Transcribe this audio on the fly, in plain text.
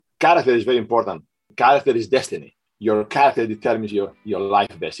character is very important. Character is destiny. Your character determines your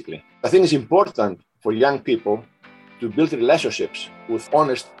life, basically. I think it's important for young people to build relationships with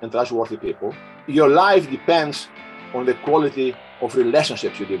honest and trustworthy people. Your life depends on the quality of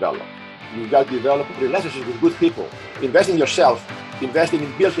relationships you develop. You've got to develop relationships with good people. Invest in yourself, investing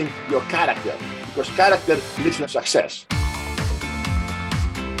in building your character, because character leads to success.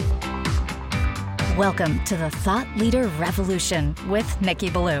 Welcome to the Thought Leader Revolution with Nikki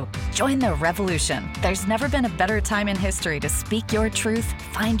Ballou. Join the revolution. There's never been a better time in history to speak your truth,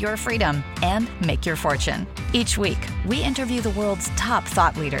 find your freedom, and make your fortune. Each week, we interview the world's top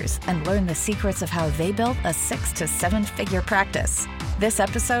thought leaders and learn the secrets of how they built a 6 to 7 figure practice. This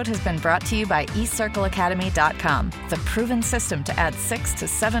episode has been brought to you by eCircleacademy.com, the proven system to add 6 to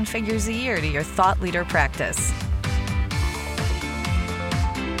 7 figures a year to your thought leader practice.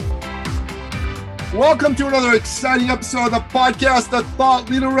 Welcome to another exciting episode of the podcast, The Thought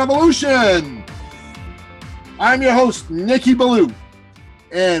Leader Revolution. I'm your host, Nikki Ballou.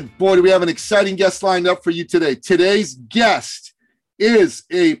 And boy, do we have an exciting guest lined up for you today. Today's guest is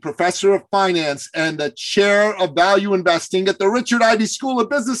a professor of finance and the chair of value investing at the Richard Ivey School of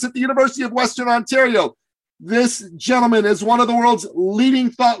Business at the University of Western Ontario. This gentleman is one of the world's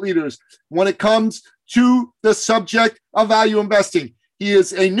leading thought leaders when it comes to the subject of value investing. He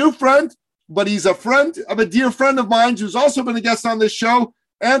is a new friend, but he's a friend of a dear friend of mine who's also been a guest on this show,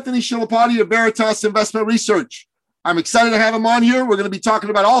 Anthony Shilapati of Veritas Investment Research. I'm excited to have him on here. We're going to be talking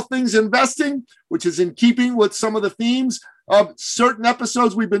about all things investing, which is in keeping with some of the themes of certain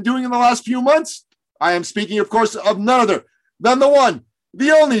episodes we've been doing in the last few months. I am speaking, of course, of none other than the one,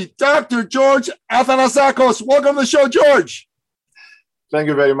 the only Dr. George Athanassakos. Welcome to the show, George. Thank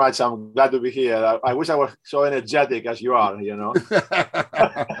you very much. I'm glad to be here. I wish I was so energetic as you are, you know.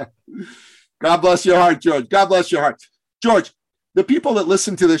 God bless your heart, George. God bless your heart. George, the people that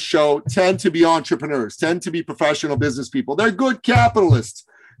listen to this show tend to be entrepreneurs, tend to be professional business people. They're good capitalists.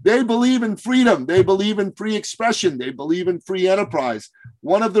 They believe in freedom. They believe in free expression. They believe in free enterprise.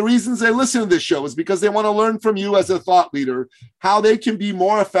 One of the reasons they listen to this show is because they want to learn from you as a thought leader how they can be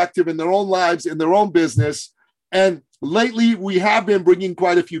more effective in their own lives, in their own business. And lately, we have been bringing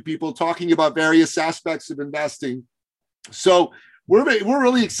quite a few people talking about various aspects of investing. So we're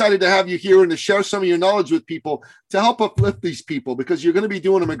really excited to have you here and to share some of your knowledge with people to help uplift these people, because you're going to be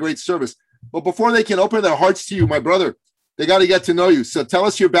doing them a great service. But before they can open their hearts to you, my brother, they got to get to know you. So tell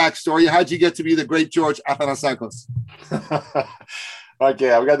us your backstory. How'd you get to be the great George Athanassakos?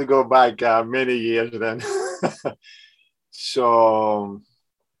 Okay, I've got to go back many years then. So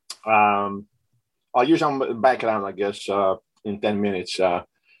I'll use some background, I guess, in 10 minutes. So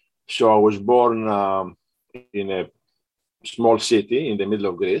I was born in a small city in the middle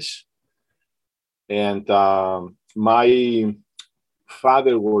of Greece. And my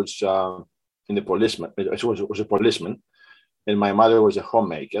father was in the policeman, was a policeman, and my mother was a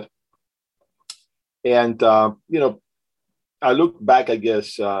homemaker. And, I look back, I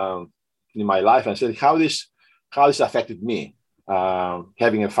guess, in my life and said, how this affected me,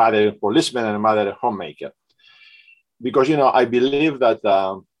 having a father a policeman and a mother a homemaker. Because, I believe that,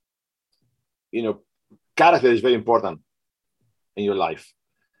 character is very important in your life.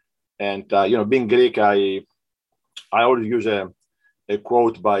 And, being Greek, I always use a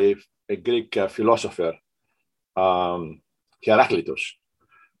quote by a Greek philosopher, Heraclitus,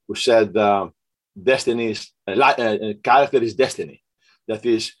 who said, character is destiny. That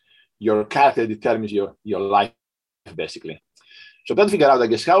is, your character determines your life, basically. So trying to figure out, I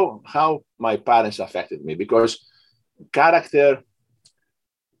guess, how my parents affected me, because character,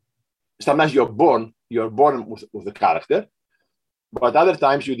 sometimes you're born with the character, but other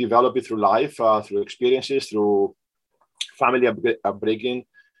times you develop it through life, through experiences, through family upbringing.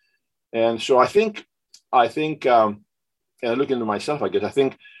 And so I think, and looking at myself, I guess, I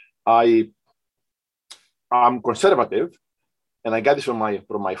think I'm conservative, and I got this from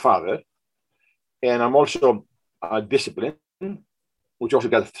my father. And I'm also disciplined, which also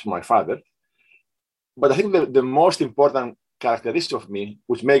got from my father. But I think the most important characteristic of me,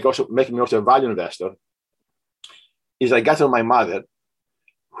 which make me also a value investor, is I got from my mother,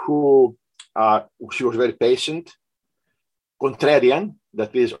 who she was very patient, contrarian,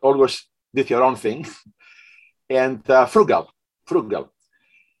 that is, always did her own thing, and frugal.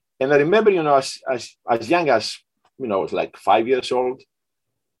 And I remember, as young as, I was like 5 years old,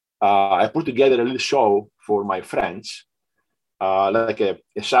 I put together a little show for my friends, like a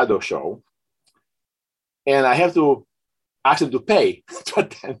shadow show, and I have to ask them to pay to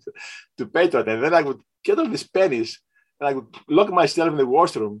attend. Then I would get all these pennies, and I would lock myself in the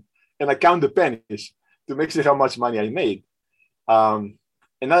washroom, and I count the pennies to make sure how much money I made.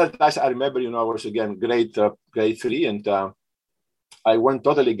 another class I remember, I was again grade 3, and I went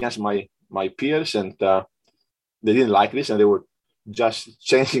totally against my peers, and they didn't like this, and they were just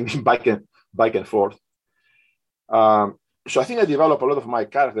changing me back and forth. So I think I developed a lot of my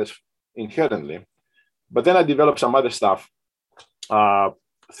characters inherently, but then I developed some other stuff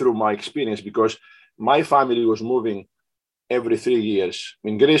through my experience, because my family was moving every 3 years.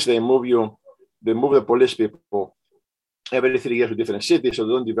 In Greece, they move the police people every 3 years to different cities, so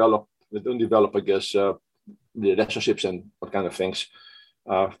they don't develop, I guess, the relationships and what kind of things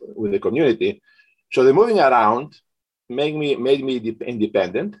with the community. So the moving around made me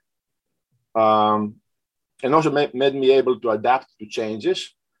independent, and also made me able to adapt to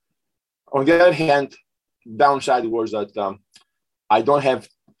changes. On the other hand, downside was that I don't have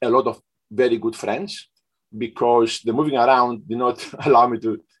a lot of very good friends, because the moving around did not allow me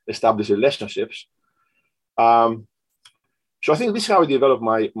to establish relationships. So I think this is how I developed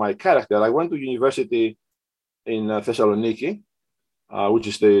my character. I went to university in Thessaloniki, which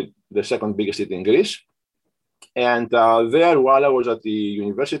is the second biggest city in Greece. And there, while I was at the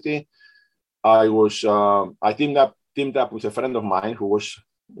university, I teamed up with a friend of mine who was,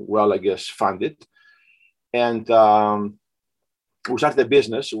 well, I guess, funded. And we started a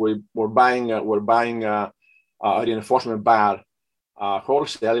business. We're buying a reinforcement bar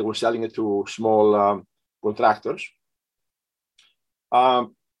wholesale. We're selling it to small contractors.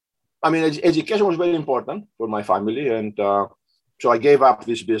 Education was very important for my family, and so I gave up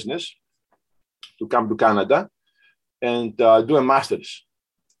this business to come to Canada and do a master's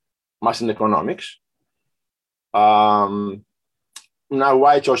in economics. Now,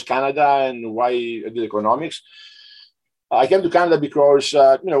 why I chose Canada and why I did economics? I came to Canada because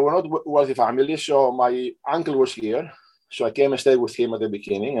we're not a wealthy family, so my uncle was here, so I came and stayed with him at the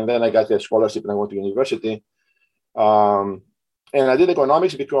beginning, and then I got a scholarship and I went to university. And I did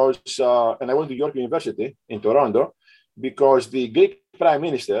economics because, and I went to York University in Toronto, because the Greek Prime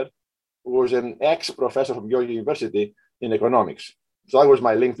Minister was an ex-professor from York University in economics. So that was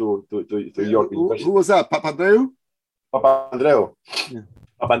my link to York University. Who was that? Papandreou? Papandreou. Yeah.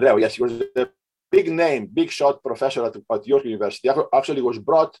 Papandreou, yes. He was a big name, big shot professor at York University. Actually was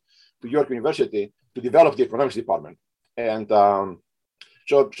brought to York University to develop the economics department. And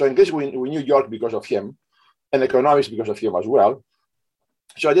so in Greece, we knew York because of him, and economics because of him as well.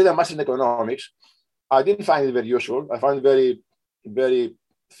 So I did a master's in economics. I didn't find it very useful. I found it very, very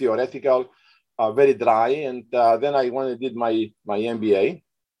theoretical, very dry. And then I went and did my MBA,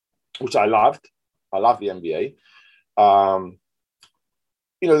 which I loved. I loved the MBA.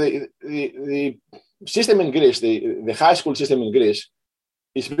 The system in Greece, the high school system in Greece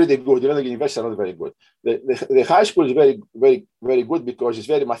is pretty good. The universities are not very good. The high school is very, very, very good because it's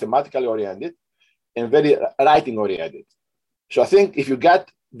very mathematically oriented and very writing oriented. So I think if you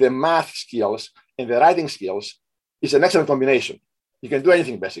got the math skills and the writing skills, it's an excellent combination. You can do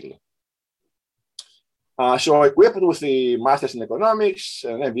anything basically. So equipped with the master's in economics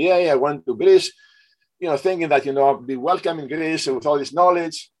and MBA, I went to Greece, thinking that, be welcome in Greece with all this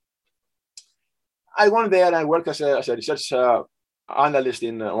knowledge. I went there and worked as a research analyst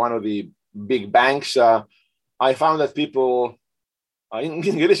in one of the big banks. I found that people in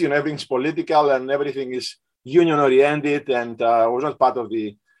Greece, everything's political and everything is union-oriented, and I was not part of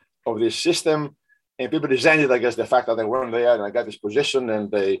this system. And people resented, I guess, the fact that I went there and I got this position,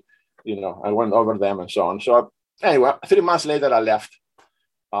 and they, I went over them and so on. So anyway, 3 months later, I left.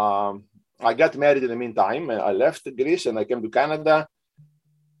 I got married in the meantime. I left Greece and I came to Canada.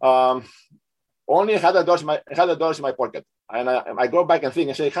 Only $100 in my pocket. And I go back and think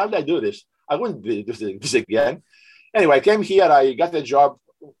and say, how did I do this? I wouldn't do this again. Anyway, I came here. I got a job,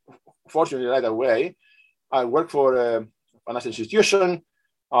 fortunately, right away. I worked for a financial institution.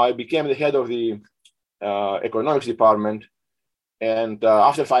 I became the head of the economics department. And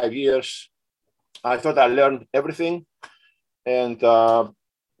after 5 years, I thought I learned everything. And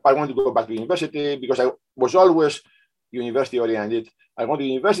I wanted to go back to university because I was always university oriented. I went to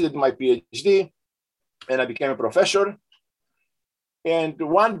university to do my PhD, and I became a professor. And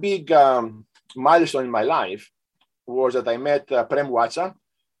one big milestone in my life was that I met Prem Watsa,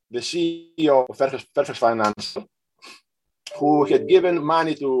 the CEO of Fairfax Financial, who had given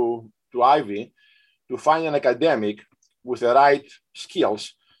money to Ivy to find an academic with the right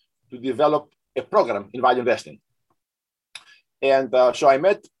skills to develop a program in value investing. And so I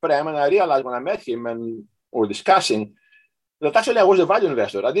met Prem, and I realized when I met him and we were discussing that actually I was a value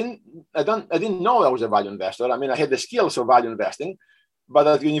investor. I didn't know I was a value investor. I mean, I had the skills of value investing, but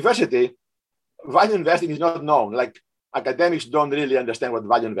at university, value investing is not known. Like academics don't really understand what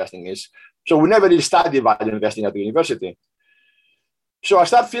value investing is. So we never really studied value investing at the university. So I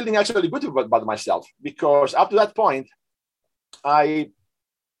started feeling actually good about myself, because up to that point, I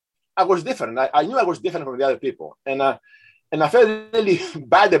was different. I knew I was different from the other people. And I felt really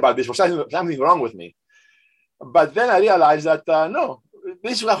bad about this, for something wrong with me. But then I realized that, no,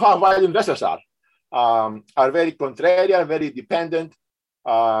 this is how value investors are very contrarian, very dependent,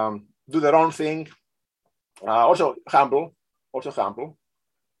 do their own thing, also humble.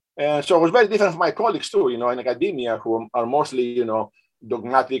 And so it was very different from my colleagues too, in academia, who are mostly,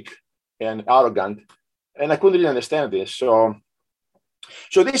 dogmatic and arrogant. And I couldn't really understand this. So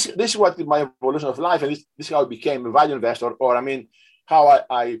this is what my evolution of life, and this is how I became a value investor, or how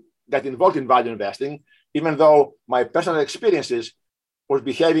I got involved in value investing, even though my personal experiences was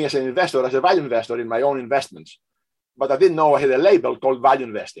behaving as an investor, as a value investor in my own investments. But I didn't know I had a label called value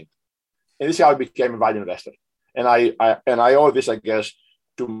investing. And this is how I became a value investor. And I owe this, I guess,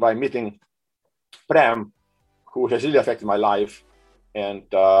 to my meeting Prem, who has really affected my life. And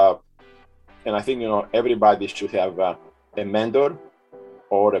I think, everybody should have a mentor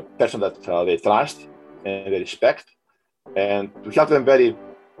or a person that they trust and they respect, and to help them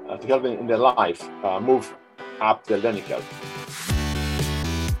in their life move up the learning curve.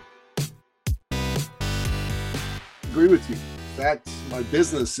 Agree with you. In fact, my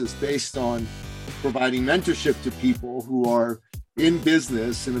business is based on providing mentorship to people who are in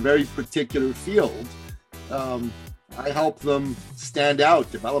business in a very particular field. I help them stand out,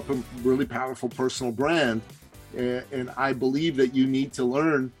 develop a really powerful personal brand. And I believe that you need to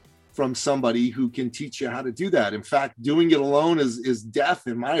learn from somebody who can teach you how to do that. In fact, doing it alone is death,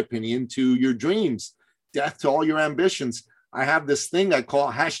 in my opinion, to your dreams, death to all your ambitions. I have this thing I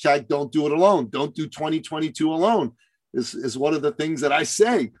call hashtag don't do it alone. Don't do 2022 alone is one of the things that I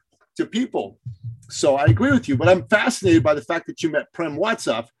say to people. So I agree with you, but I'm fascinated by the fact that you met Prem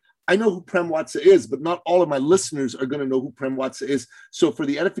Watsa. I know who Prem Watsa is, but not all of my listeners are going to know who Prem Watsa is. So for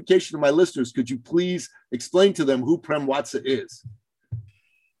the edification of my listeners, could you please explain to them who Prem Watsa is?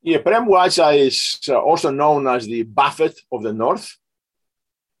 Yeah, Prem Watsa is also known as the Buffett of the North.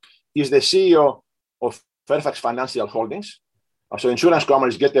 He's the CEO of Fairfax Financial Holdings. So insurance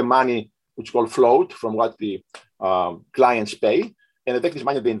companies get the money, which is called float, from what the clients pay, and they take this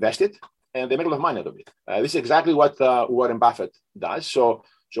money, they invest it, and they make a lot of money out of it. This is exactly what Warren Buffett does. So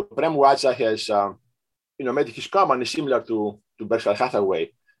Prem Watsa has, made his company similar to Berkshire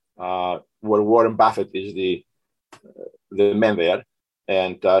Hathaway, where Warren Buffett is the man there,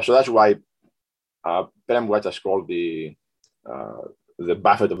 and so that's why Prem Watsa is called the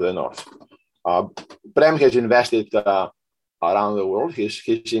Buffett of the North. Prem has invested around the world. He's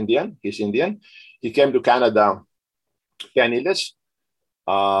Indian. He came to Canada penniless,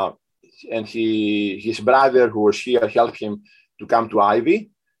 and his brother, who was here, helped him to come to Ivy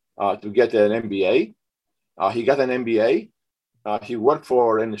to get an MBA. He got an MBA. He worked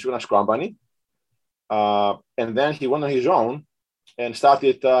for an insurance company, and then he went on his own and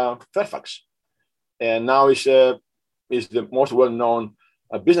started Fairfax. And now he's the most well-known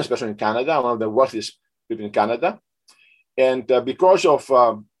business person in Canada, one of the wealthiest people in Canada. And because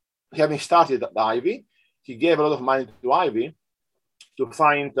of having started at Ivy, he gave a lot of money to Ivy to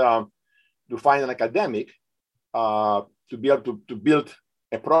find an academic to be able to build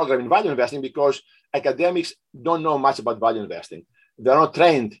a program in value investing, because academics don't know much about value investing. They're not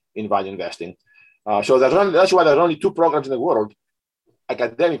trained in value investing. So that's why there's only two programs in the world,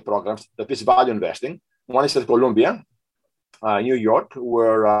 academic programs, that is value investing. One is at Columbia, New York,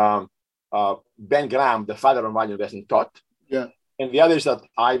 where Ben Graham, the father of value investing, taught. Yeah. And the other is at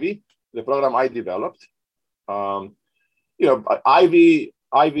Ivy, the program I developed. Ivy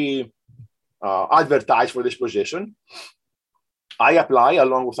advertised for this position. I apply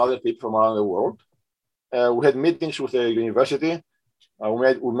along with other people from around the world. We had meetings with the university.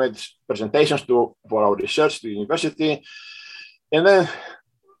 We made presentations for our research to the university. And then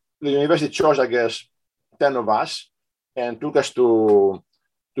the university chose, I guess, 10 of us and took us to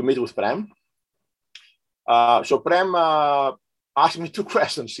meet with Prem. So Prem asked me two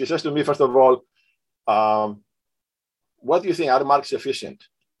questions. He says to me, first of all, what do you think, are markets efficient?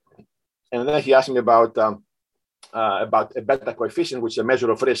 And then he asked me about a beta coefficient, which is a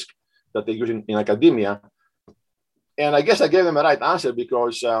measure of risk that they use in academia. And I guess I gave him the right answer,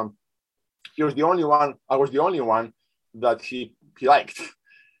 because he was the only one, I was the only one that he liked.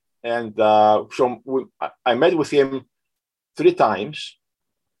 And so I met with him 3 times.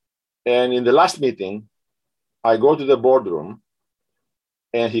 And in the last meeting, I go to the boardroom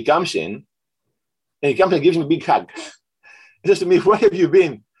and he comes in and gives me a big hug. He says to me, where have you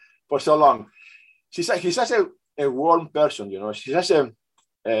been for so long? He's such a warm person, He's such a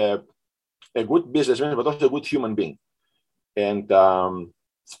good businessman, but also a good human being. And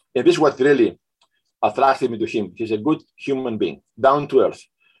this is what really attracted me to him. He's a good human being, down to earth.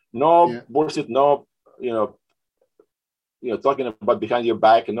 No bullshit, no, talking about behind your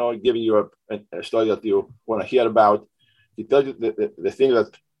back, giving you a story that you want to hear about. He tells you the thing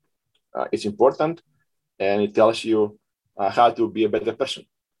that is important, and it tells you how to be a better person.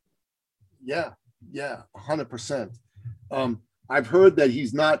 Yeah, 100%. I've heard that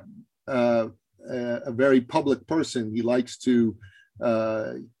he's not a very public person. He likes to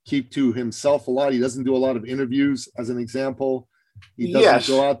keep to himself a lot. He doesn't do a lot of interviews, as an example. He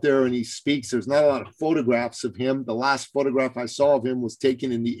doesn't go out there and he speaks. There's not a lot of photographs of him. The last photograph I saw of him was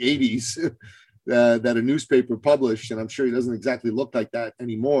taken in the 80s that a newspaper published, and I'm sure he doesn't exactly look like that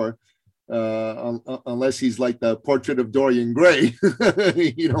anymore, unless he's like the portrait of Dorian Gray.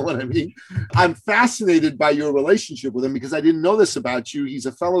 You know what I mean? I'm fascinated by your relationship with him because I didn't know this about you. He's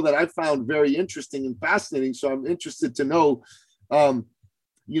a fellow that I found very interesting and fascinating, so I'm interested to know what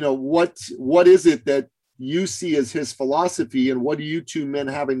is it that you see as his philosophy, and what do you two men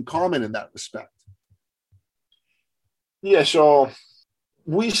have in common in that respect? Yeah, so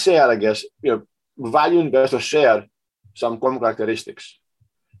we share, I guess, value investors share some common characteristics,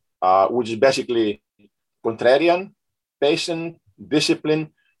 which is basically contrarian, patient,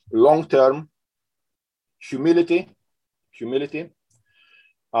 discipline, long-term, humility.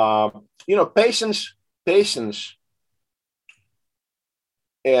 Patience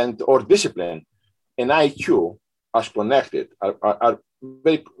or discipline and IQ are connected, are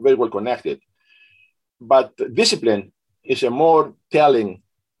very, very well connected. But discipline is a more telling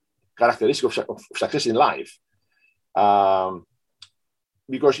characteristic of success in life.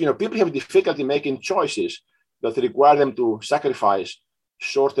 Because people have difficulty making choices that require them to sacrifice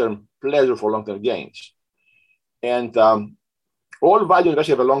short-term pleasure for long-term gains. And all value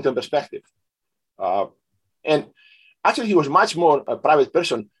investors have a long-term perspective. And actually, he was much more a private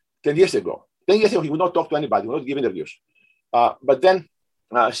person 10 years ago. 10 years ago, he would not talk to anybody, he would not give interviews. But then,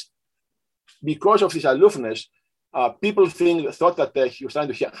 because of his aloofness, people thought that he was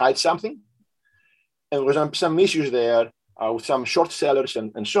trying to hide something. And there was some issues there with some short sellers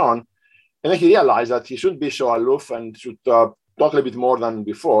and so on. And then he realized that he shouldn't be so aloof and should talk a little bit more than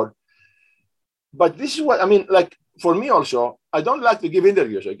before. But this is what, I mean, like for me also, I don't like to give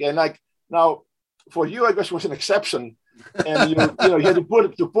interviews. Again, like now, for you, I guess was an exception. And you had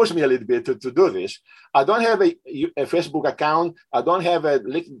to push me a little bit to do this. I don't have a Facebook account. I don't have a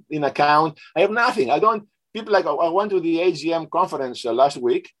LinkedIn account. I have nothing. People like, I went to the AGM conference last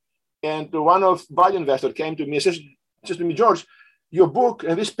week, and one of value investors came to me and says to me, George, your book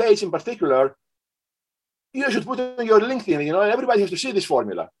and this page in particular, you should put it on your LinkedIn. Everybody has to see this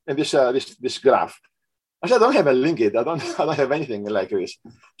formula and this graph. I said, I don't have a LinkedIn. I don't have anything like this.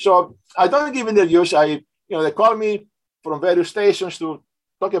 So I don't give interviews. They call me from various stations to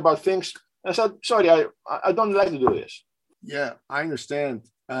talk about things. I said, sorry, I don't like to do this. Yeah, I understand.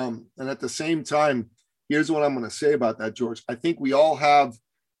 And at the same time, here's what I'm going to say about that, George. I think we all have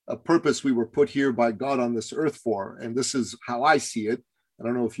a purpose we were put here by God on this earth for. And this is how I see it. I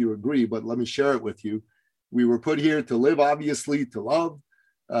don't know if you agree, but let me share it with you. We were put here to live, obviously, to love,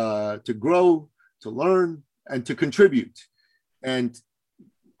 to grow, to learn, and to contribute. And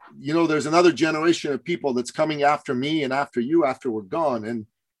there's another generation of people that's coming after me and after you after we're gone. And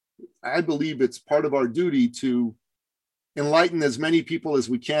I believe it's part of our duty to enlighten as many people as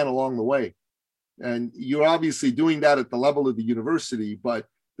we can along the way. And you're obviously doing that at the level of the university, but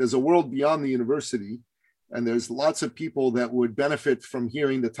there's a world beyond the university. And there's lots of people that would benefit from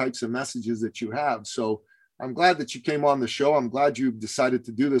hearing the types of messages that you have. So I'm glad that you came on the show. I'm glad you decided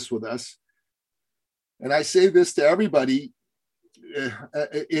to do this with us. And I say this to everybody.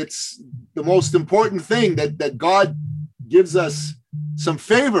 It's the most important thing that God gives us some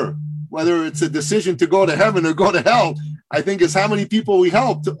favor, whether it's a decision to go to heaven or go to hell. I think is how many people we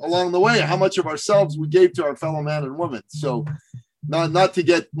helped along the way, how much of ourselves we gave to our fellow man and woman. So not to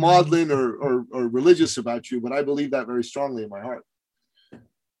get maudlin or religious about you, but I believe that very strongly in my heart.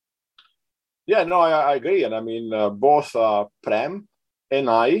 Yeah, no, I agree. And I mean, both Prem and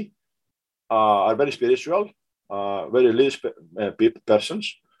I are very spiritual, very religious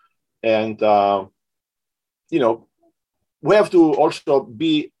persons. And, we have to also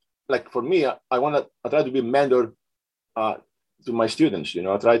be, like for me, I try to be mentor to my students.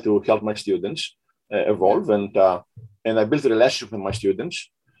 I try to help my students evolve, and I build a relationship with my students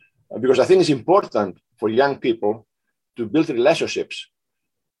because I think it's important for young people to build relationships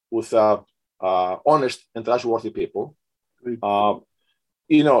with honest and trustworthy people.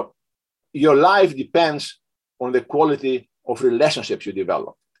 Your life depends on the quality of relationships you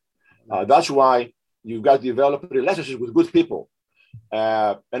develop. That's why You've got to develop relationships with good people.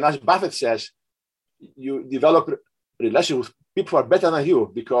 And as Buffett says, you develop relationships with people who are better than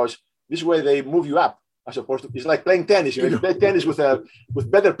you, because this way they move you up. As opposed to, it's like playing tennis. If you play tennis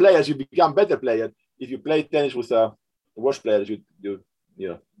with better players, you become better player. If you play tennis with worse players,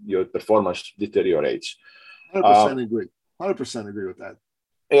 your performance deteriorates. 100% agree. 100% agree with that.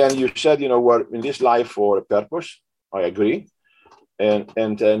 And you said, we're in this life for a purpose. I agree. And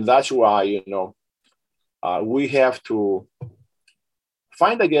that's why, we have to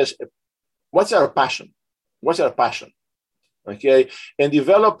find, I guess, what's our passion? Okay? And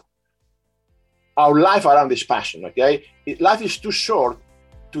develop our life around this passion, okay? Life is too short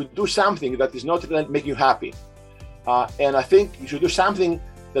to do something that is not making you happy. And I think you should do something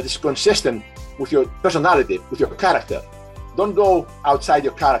that is consistent with your personality, with your character. Don't go outside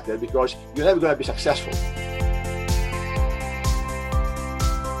your character, because you're never going to be successful.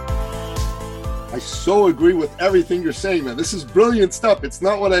 I so agree with everything you're saying, man. This is brilliant stuff. It's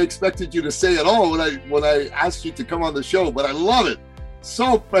not what I expected you to say at all when I asked you to come on the show, but I love it.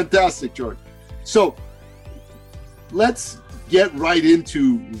 So fantastic, George. So let's get right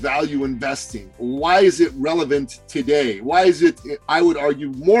into value investing. Why is it relevant today? Why is it, I would argue,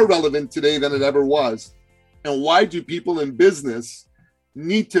 more relevant today than it ever was? And why do people in business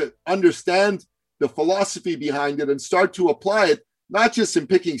need to understand the philosophy behind it and start to apply it, not just in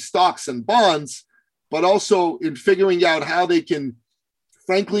picking stocks and bonds, but also in figuring out how they can,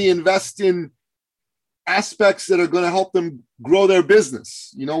 frankly, invest in aspects that are going to help them grow their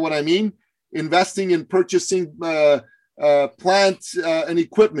business? You know what I mean? Investing in purchasing plant and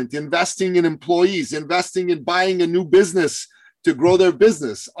equipment, investing in employees, investing in buying a new business to grow their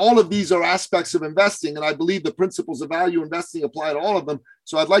business. All of these are aspects of investing, and I believe the principles of value investing apply to all of them.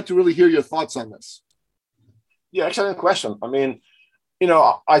 So I'd like to really hear your thoughts on this. Yeah, excellent question. I mean,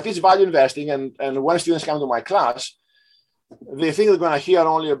 I teach value investing, and when students come to my class, they think they're going to hear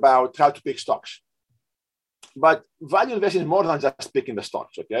only about how to pick stocks. But value investing is more than just picking the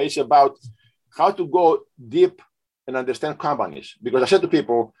stocks, okay? It's about how to go deep and understand companies. Because I said to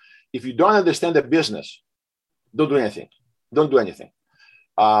people, if you don't understand the business, don't do anything. Don't do anything.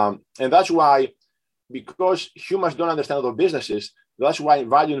 And that's why, because humans don't understand other businesses, that's why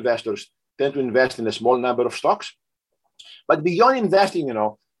value investors tend to invest in a small number of stocks. But beyond investing,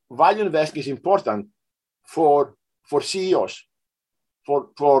 value investing is important for CEOs,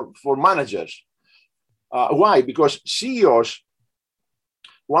 for managers. Why? Because CEOs,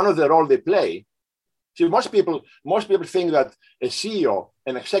 one of the roles they play, see, most people think that a CEO,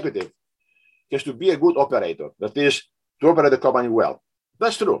 an executive, has to be a good operator. That is, to operate the company well.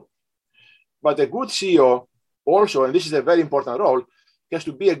 That's true. But a good CEO also, and this is a very important role, has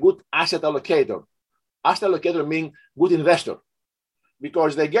to be a good asset allocator. Asset allocator means good investor,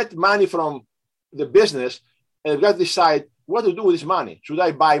 because they get money from the business and they've got to decide what to do with this money. Should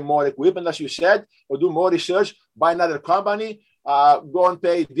I buy more equipment, as you said, or do more research, buy another company, go and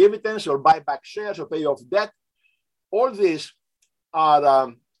pay dividends, or buy back shares, or pay off debt? All these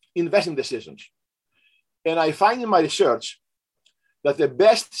are investing decisions. And I find in my research that the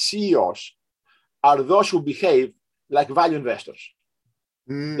best CEOs are those who behave like value investors.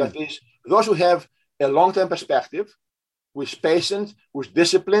 That is, those who have a long-term perspective, with patience, with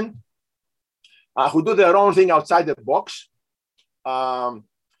discipline, who do their own thing outside the box, and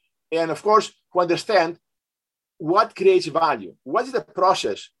of course, who understand what creates value. What is the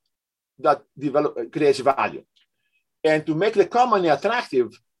process that creates value? And to make the company attractive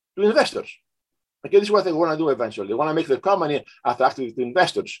to investors. Okay, this is what they want to do eventually. They want to make the company attractive to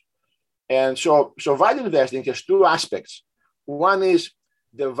investors. And so value investing has two aspects. One is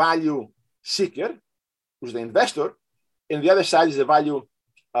the value seeker, who's the investor, and the other side is the value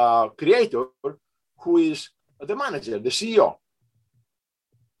creator, who is the manager, the CEO.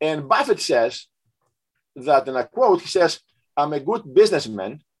 And Buffett says that, and I quote, he says, "I'm a good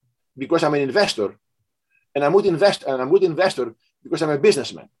businessman because I'm an investor, and I'm a good investor because I'm a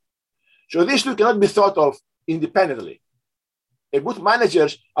businessman." So these two cannot be thought of independently. A good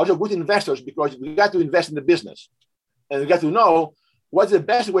managers are also good investors, because we got to invest in the business, and we got to know what's the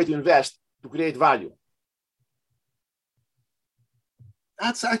best way to invest to create value.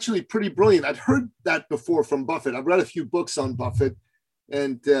 That's actually pretty brilliant. I'd heard that before from Buffett. I've read a few books on Buffett,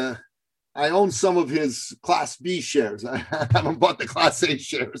 and I own some of his Class B shares. I haven't bought the Class A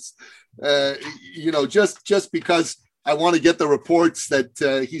shares, just because I want to get the reports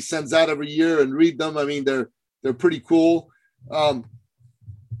that he sends out every year and read them. I mean, they're pretty cool.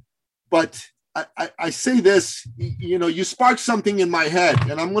 But I say this, you sparked something in my head,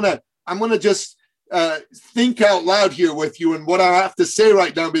 and I'm gonna just think out loud here with you, and what I have to say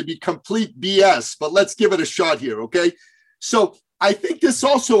right now may be complete BS, but let's give it a shot here, okay? So I think this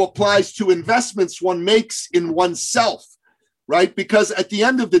also applies to investments one makes in oneself, right? Because at the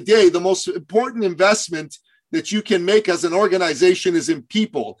end of the day, the most important investment that you can make as an organization is in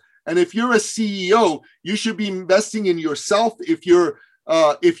people. And if you're a CEO, you should be investing in yourself. If you're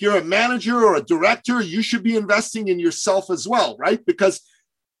a manager or a director, you should be investing in yourself as well, right? Because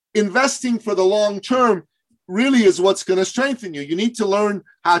investing for the long term really is what's going to strengthen you. You need to learn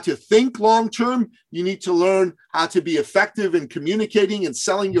how to think long term. You need to learn how to be effective in communicating and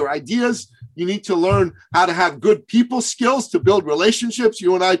selling your ideas. You need to learn how to have good people skills to build relationships.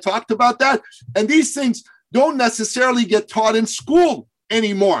 You and I talked about that. And these things don't necessarily get taught in school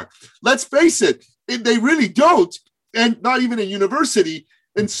anymore. Let's face it, they really don't, and not even in university.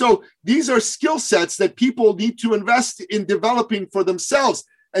 And so these are skill sets that people need to invest in developing for themselves.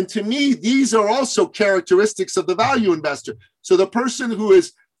 And to me, these are also characteristics of the value investor. So the person who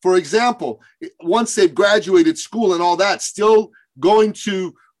is, for example, once they've graduated school and all that, still going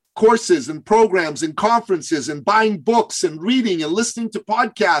to courses and programs and conferences and buying books and reading and listening to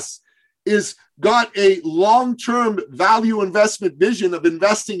podcasts, is got a long-term value investment vision of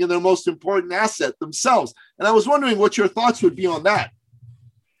investing in their most important asset, themselves. And I was wondering what your thoughts would be on that.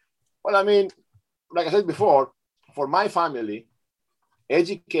 Well, I mean, like I said before, for my family,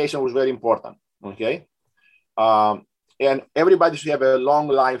 education was very important, okay? And everybody should have a long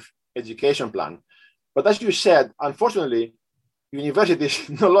life education plan. But as you said, unfortunately, universities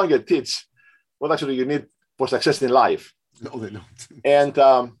no longer teach what actually you need for success in life. No, they don't.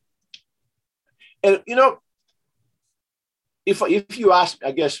 And you know, if you ask,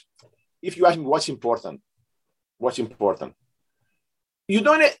 I guess, if you ask me what's important, you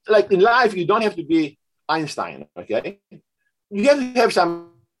don't, like in life, you don't have to be Einstein, okay? You have to have some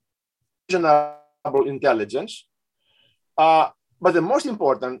reasonable intelligence, but the most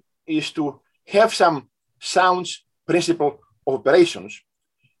important is to have some sound principle of operations,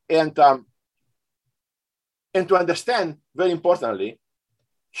 and to understand, very importantly,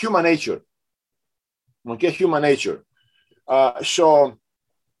 human nature. Okay, human nature. So,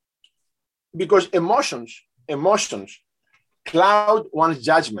 because emotions cloud one's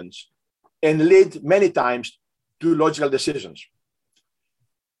judgments and lead many times to logical decisions.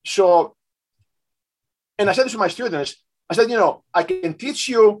 So, and I said to my students, I said, you know, I can teach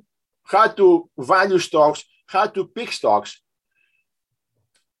you how to value stocks, how to pick stocks,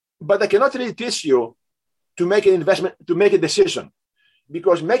 but I cannot really teach you to make an investment, to make a decision.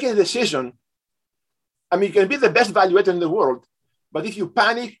 Because making a decision, I mean, you can be the best valuator in the world, but if you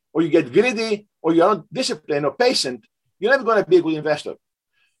panic or you get greedy or you're not disciplined or patient, you're never going to be a good investor.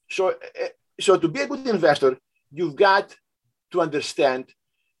 So to be a good investor, you've got to understand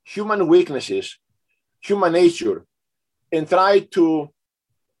human weaknesses, human nature, and try to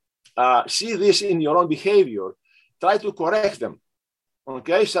see this in your own behavior. Try to correct them,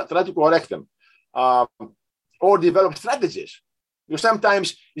 okay? So try to correct them, or develop strategies. Because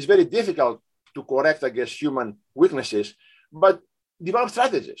sometimes it's very difficult to correct, I guess, human weaknesses, but develop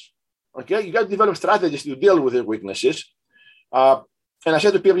strategies, okay? You got to develop strategies to deal with the weaknesses. And I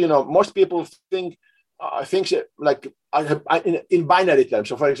said to people, you know, most people think things like in binary terms.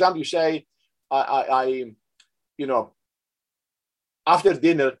 So, for example, you say, you know, after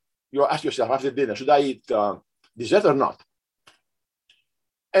dinner, you ask yourself, after dinner, should I eat dessert or not?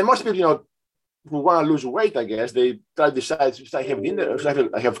 And most people, you know, who want to lose weight, I guess, they try to decide, should I have dinner, or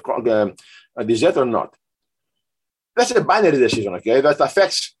should I have a dessert or not? That's a binary decision, okay? That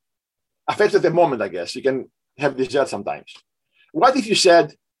affects at the moment, I guess. You can have dessert sometimes. What if you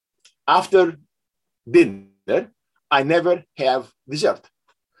said, after dinner, I never have dessert?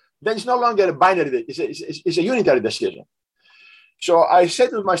 Then it's no longer a binary, it's a unitary decision. So I said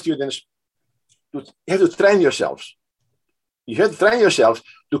to my students, you have to train yourselves. You have to train yourselves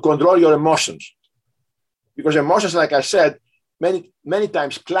to control your emotions. Because emotions, like I said, many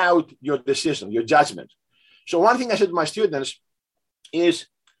times cloud your decision, your judgment. So one thing I said to my students is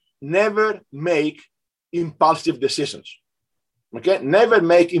never make impulsive decisions. Okay? Never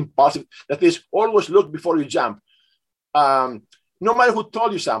make impulsive, that is, always look before you jump. No matter who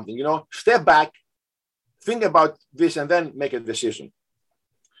told you something, you know, step back, think about this, and then make a decision.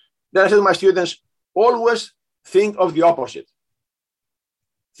 Then I said to my students, always think of the opposite.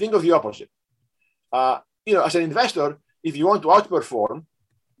 Think of the opposite. You know, as an investor, if you want to outperform,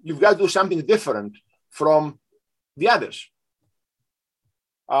 you've got to do something different from the others.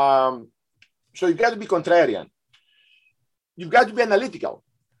 So you've got to be contrarian. You've got to be analytical,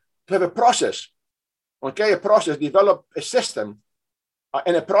 to have a process, okay? A process, develop a system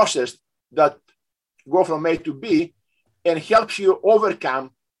and a process that go from A to B and helps you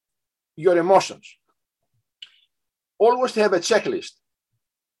overcome your emotions. Always have a checklist.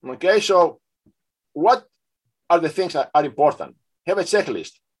 Okay, so what are the things that are important? Have a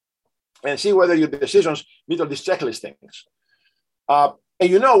checklist and see whether your decisions meet all these checklist things. And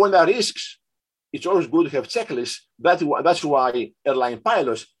when there are risks, it's always good to have checklists. That's why airline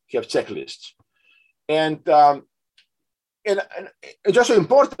pilots have checklists. And it's also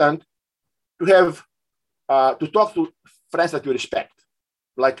important to have to talk to friends that you respect,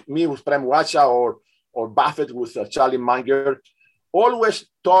 like me with Prem Watsa or Buffett with Charlie Munger. Always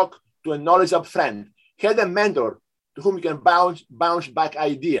talk to a knowledgeable friend. Have a mentor to whom you can bounce back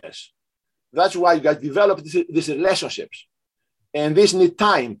ideas. That's why you got to develop these relationships. And this need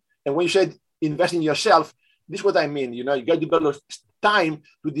time. And when you said invest in yourself, this is what I mean. You got to develop time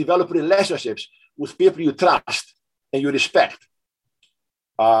to develop relationships with people you trust and you respect.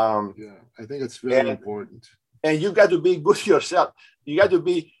 I think it's very important. And you got to be good yourself. You got to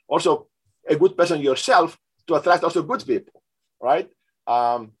be also a good person yourself to attract also good people, right?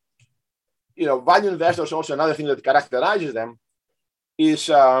 Value investors, also another thing that characterizes them is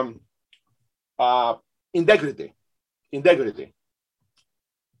integrity. You've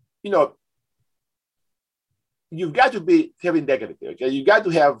got to have integrity, okay? You got to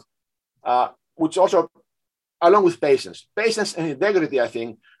have, which also, along with patience. Patience and integrity, I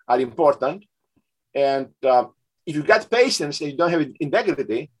think, are important. And if you've got patience and you don't have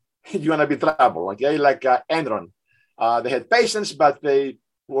integrity, you're going to be in trouble, okay? Like Enron. They had patience, but they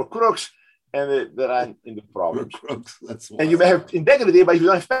were crooks, and they ran into problems. And you may have integrity, but if you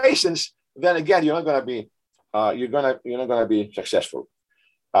don't have patience, then again, you're not going to be, you're not going to be successful.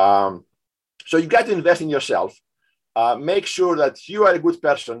 So you got to invest in yourself. Make sure that you are a good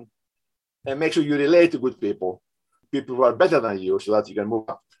person, and make sure you relate to good people who are better than you, so that you can move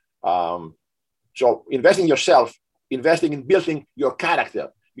up. So invest in yourself, investing in building your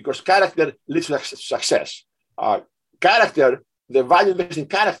character, because character leads to success. Character, the value invested in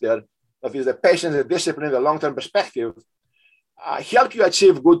character, that is the patience, the discipline, the long-term perspective, help you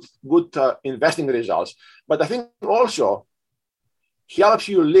achieve good investing results. But I think also helps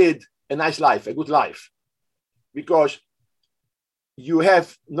you lead a nice life, a good life, because you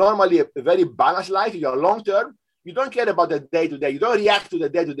have normally a very balanced life. You're long-term. You don't care about the day-to-day. You don't react to the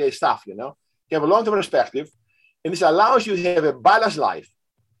day-to-day stuff, You have a long-term perspective, and this allows you to have a balanced life,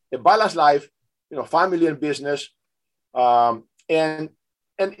 family and business.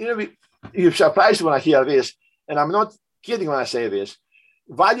 You're surprised when I hear this, and I'm not kidding when I say this.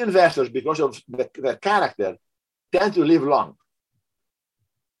 Value investors, because of their character, tend to live long.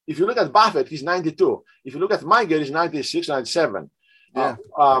 If you look at Buffett, he's 92. If you look at Munger, he's 96, 97. Yeah.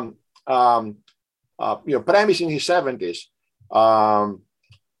 Prem is in his 70s.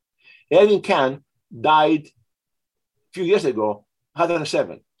 Erin Kahn died a few years ago,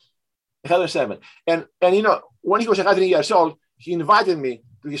 107. And when he was 100 years old, he invited me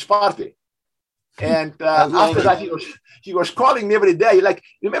to his party. And after that, he was calling me every day. Like,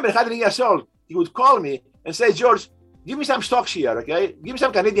 remember, 100 years old, he would call me and say, George, give me some stocks here, okay? Give me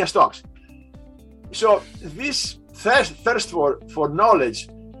some Canadian stocks. So this thirst for knowledge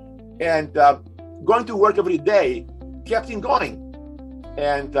and going to work every day kept him going.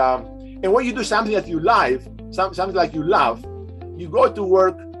 And when you do something that you love, something like you love, you go to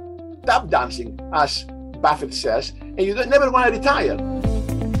work tap dancing, as Buffett says, and you never want to retire.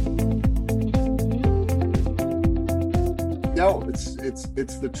 No, it's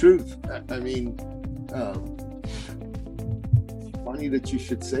the truth. I mean, funny that you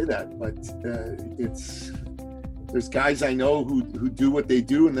should say that, but there's guys I know who do what they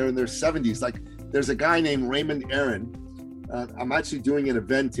do, and they're in their 70s. Like, there's a guy named Raymond Aaron. I'm actually doing an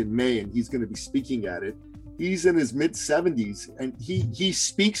event in May, and he's going to be speaking at it. He's in his mid 70s, and he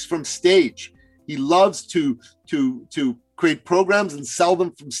speaks from stage. He loves to create programs and sell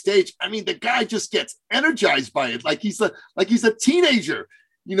them from stage. I mean, the guy just gets energized by it, like he's a teenager,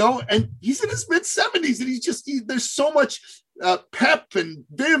 and he's in his mid 70s, and there's so much pep and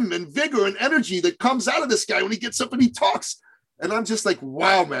vim and vigor and energy that comes out of this guy when he gets up and he talks. And I'm just like,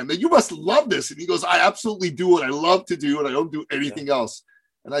 wow, man, you must love this. And he goes, I absolutely do what I love to do, and I don't do anything else.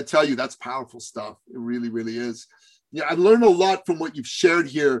 And I tell you, that's powerful stuff. It really, really is. Yeah, I learned a lot from what you've shared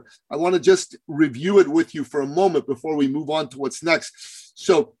here. I want to just review it with you for a moment before we move on to what's next.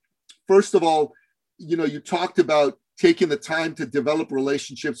 So first of all, you talked about taking the time to develop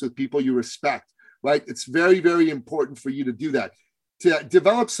relationships with people you respect, right? It's very, very important for you to do that, to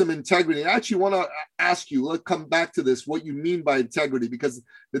develop some integrity. I actually want to ask you, let's come back to this, what you mean by integrity, because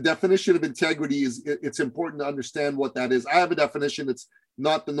the definition of integrity it's important to understand what that is. I have a definition that's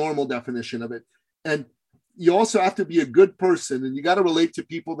not the normal definition of it. And you also have to be a good person, and you got to relate to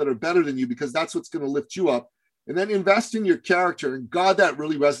people that are better than you, because that's what's going to lift you up. And then invest in your character. And God, that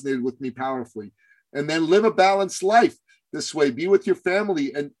really resonated with me powerfully. And then live a balanced life this way. Be with your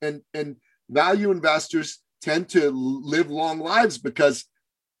family, and value investors tend to live long lives because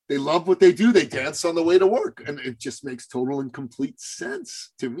they love what they do. They dance on the way to work. And it just makes total and complete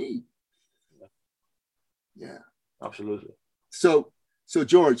sense to me. Yeah, absolutely. So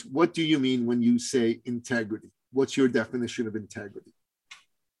George, what do you mean when you say integrity? What's your definition of integrity?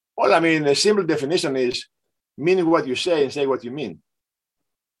 Well, I mean, the simple definition is meaning what you say and say what you mean.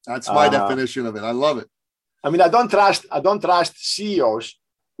 That's my definition of it. I love it. I mean, I don't trust CEOs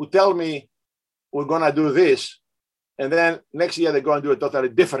who tell me we're going to do this, and then next year they're going to do a totally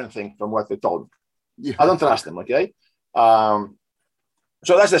different thing from what they told me. Yeah. I don't trust them, okay?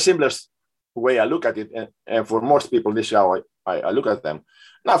 So that's the simplest way I look at it. And for most people, this is how I look at them.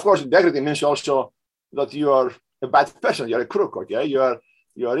 Now, of course, integrity means also that you are a bad person. You're a crook, okay? You're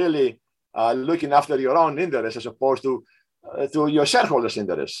really looking after your own interests as opposed to your shareholders'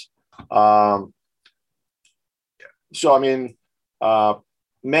 interests. So, I mean,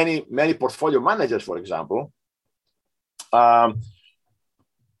 many portfolio managers, for example, when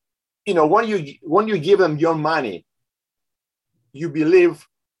you give them your money, you believe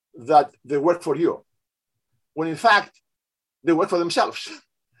that they work for you, when in fact they work for themselves,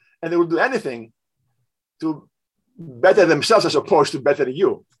 and they will do anything to better themselves as opposed to better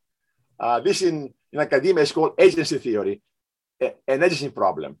you. This in academia is called agency theory, an agency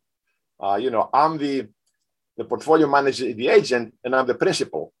problem. I'm the portfolio manager, the agent, and I'm the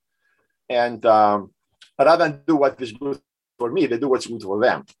principal. And rather than do what is good for me, they do what's good for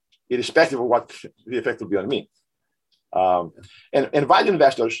them, irrespective of what the effect will be on me. And value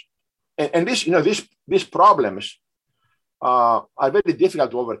investors, and these problems are very difficult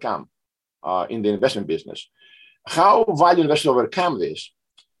to overcome in the investment business. How value investors overcome this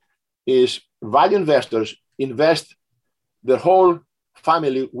is value investors invest their whole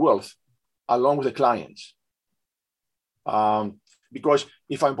family wealth along with the clients. Because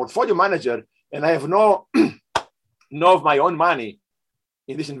if I'm a portfolio manager and I have no of my own money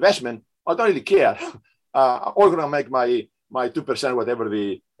in this investment, I don't really care. I'm going to make my 2%, whatever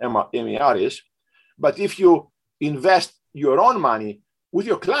the MER is. But if you invest your own money with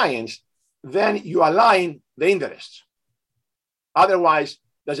your clients, then you align the interests. Otherwise,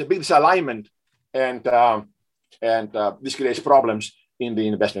 there's a big disalignment, and this creates problems in the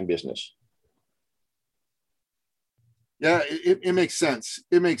investment business. Yeah, it makes sense.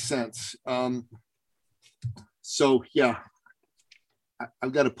 It makes sense. So yeah,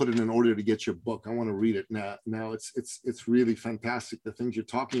 I've got to put it in order to get your book. I want to read it now. Now it's really fantastic, the things you're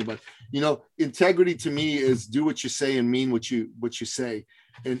talking about. Integrity to me is do what you say and mean what you say.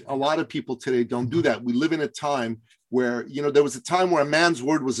 And a lot of people today don't do that. We live in a time where, there was a time where a man's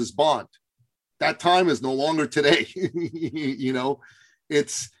word was his bond. That time is no longer today.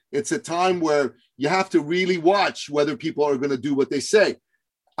 It's a time where you have to really watch whether people are going to do what they say.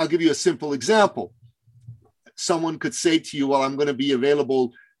 I'll give you a simple example. Someone could say to you, well, I'm going to be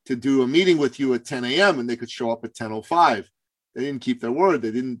available to do a meeting with you at 10 a.m. and they could show up at 10:05. They didn't keep their word.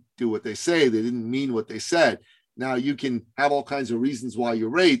 They didn't do what they say. They didn't mean what they said. Now, you can have all kinds of reasons why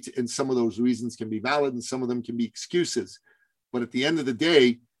you're late, and some of those reasons can be valid and some of them can be excuses. But at the end of the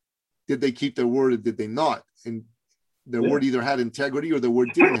day, did they keep their word or did they not? And their word either had integrity or their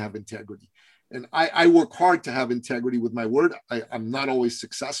word didn't have integrity. And I work hard to have integrity with my word. I'm not always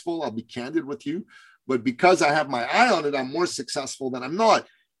successful. I'll be candid with you. But because I have my eye on it, I'm more successful than I'm not.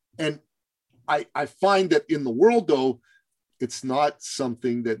 And I find that in the world, though, it's not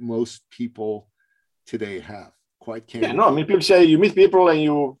something that most people today have. Quite candid. Yeah, no, I mean, people say you meet people and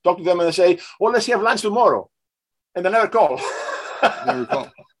you talk to them and they say, well, let's have lunch tomorrow. And they never call. Never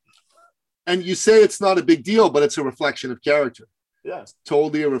call. And you say it's not a big deal, but it's a reflection of character. Yeah. It's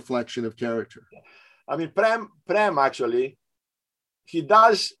totally a reflection of character. I mean, Prem actually, he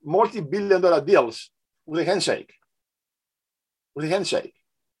does multi-billion-dollar deals with a handshake.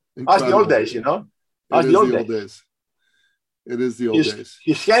 Incredible. As the old days, As the old days. It is the old days.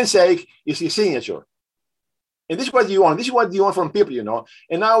 His handshake is his signature. And this is what you want. This is what you want from people,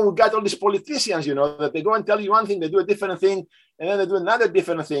 And now we got all these politicians, that they go and tell you one thing, they do a different thing, and then they do another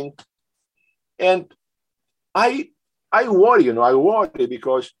different thing. And I worry, I worry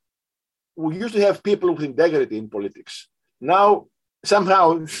because we used to have people with integrity in politics. Now,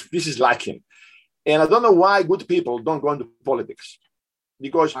 somehow, this is lacking. And I don't know why good people don't go into politics.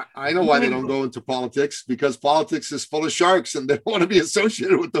 Because I know why they don't go into politics, because politics is full of sharks and they don't want to be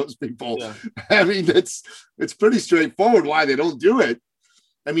associated with those people. Yeah. I mean, it's pretty straightforward why they don't do it.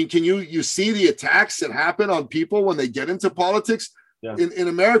 I mean, can you see the attacks that happen on people when they get into politics? Yeah. In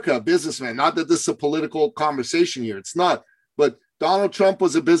America, a businessman, not that this is a political conversation here, it's not, but Donald Trump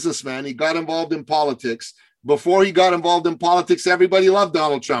was a businessman. He got involved in politics. Before he got involved in politics, everybody loved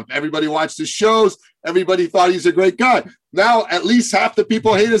Donald Trump. Everybody watched his shows. Everybody thought he's a great guy. Now, at least half the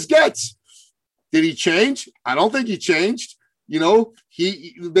people hate his guts. Did he change? I don't think he changed. You know,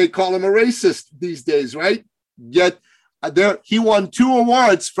 they call him a racist these days, right? Yet he won 2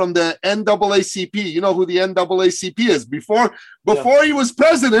 awards from the NAACP. You know who the NAACP is. Before he was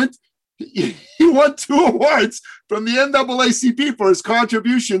president, he won 2 awards from the NAACP for his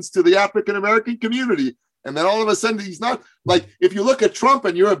contributions to the African American community. And then all of a sudden, he's not. Like, if you look at Trump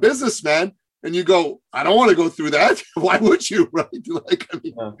and you're a businessman and you go, I don't want to go through that. Why would you? Right? Like, I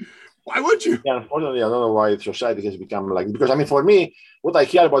mean, why would you? Yeah, unfortunately, I don't know why society has become like, because I mean, for me, what I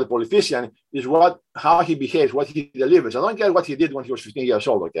care about the politician is how he behaves, what he delivers. I don't care what he did when he was 15 years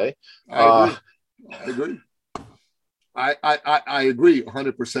old. Okay, I agree. I agree,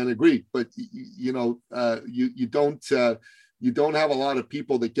 100% agree. But you know, you don't have a lot of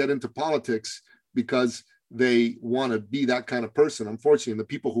people that get into politics because they want to be that kind of person. Unfortunately, and the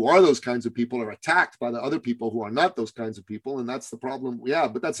people who are those kinds of people are attacked by the other people who are not those kinds of people, and that's the problem we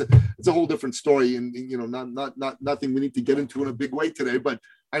have. But it's a whole different story, and you know, not nothing we need to get into in a big way today. But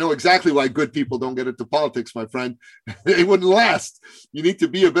I know exactly why good people don't get into politics, my friend. They wouldn't last. You need to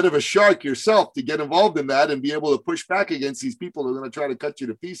be a bit of a shark yourself to get involved in that and be able to push back against these people who are going to try to cut you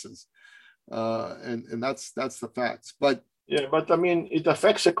to pieces. And that's the facts. But yeah, but I mean, it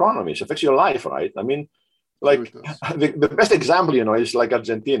affects economies, affects your life, right? I mean, like the best example, you know, is like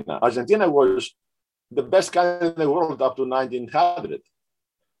Argentina. Argentina was the best country in the world up to 1900.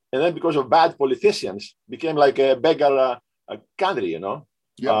 And then because of bad politicians, became like a beggar country, you know.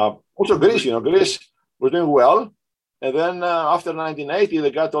 Yeah. Also Greece, you know, Greece was doing well. And then after 1980,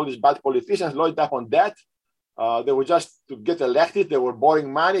 they got all these bad politicians loaded up on debt. They were just to get elected. They were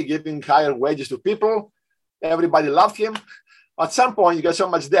borrowing money, giving higher wages to people. Everybody loved him. At some point, you get so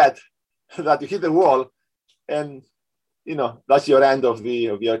much debt that you hit the wall. And, you know, that's your end of the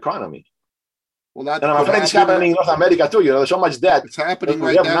economy. Well, and I'm afraid it's happening in North America too. You know, there's so much debt. It's happening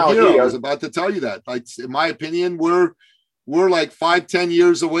right now here. I was about to tell you that. Like, in my opinion, we're like 5-10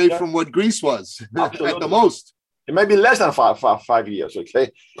 years away from what Greece was at the most. It may be less than five years. Okay,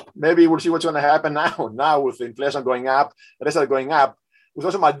 maybe we'll see what's going to happen now. Now with inflation going up, the rest are going up. With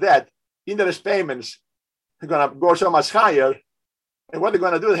also much debt, interest payments are going to go so much higher. And what they're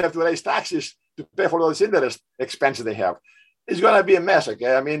going to do, they have to raise taxes to pay for all this interest expenses they have. It's going to be a mess.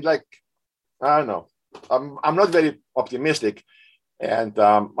 Okay, I mean, like, I don't know. I'm not very optimistic. And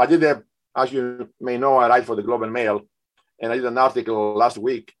I did, as you may know, I write for the Globe and Mail. And I did an article last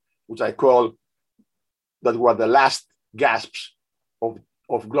week, which I call that were the last gasps of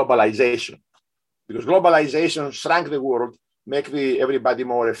globalization. Because globalization shrank the world, make everybody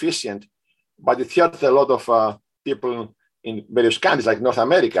more efficient, but it hurt a lot of people in various countries like North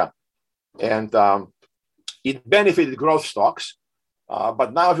America. And it benefited growth stocks.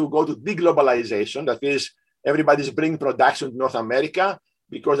 But now if you go to deglobalization, that is, everybody's bringing production to North America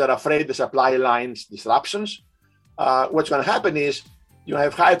because they're afraid the supply lines disruptions. What's going to happen is you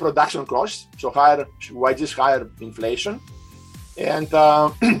have higher production costs, so higher wages, higher inflation, and it's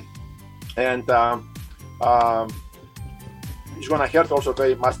going to hurt also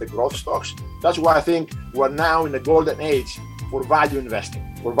very much the growth stocks. That's why I think we're now in the golden age for value investing,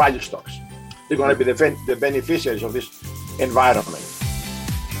 for value stocks. They're going to be the beneficiaries of this environment.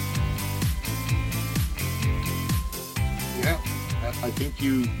 Yeah, I think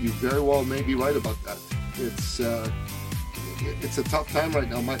you very well may be right about that. It's a tough time right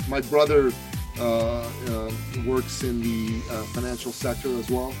now. My brother works in the financial sector as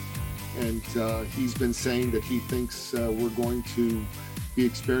well, and he's been saying that he thinks we're going to be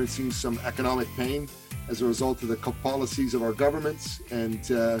experiencing some economic pain as a result of the policies of our governments,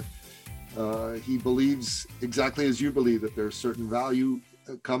 and he believes exactly as you believe that there are certain value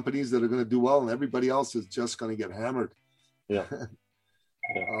companies that are going to do well, and everybody else is just going to get hammered. Yeah.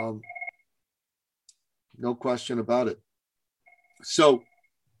 No question about it. So,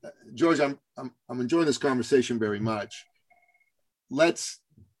 George, I'm enjoying this conversation very much. Let's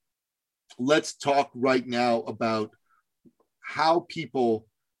talk right now about how people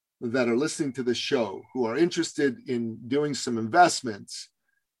that are listening to the show who are interested in doing some investments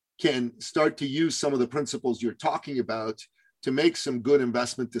can start to use some of the principles you're talking about to make some good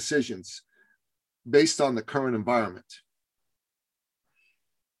investment decisions based on the current environment.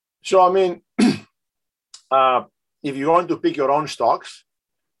 So, I mean, if you want to pick your own stocks,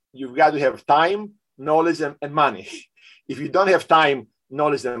 you've got to have time, knowledge, and money. If you don't have time,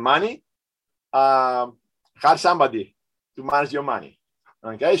 knowledge than money, hire somebody to manage your money.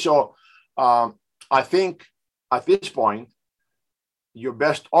 Okay, so I think at this point, your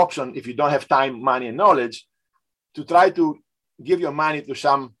best option, if you don't have time, money, and knowledge, to try to give your money to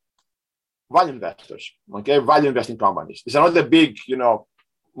some value investors, okay, value investing companies. These are not the big,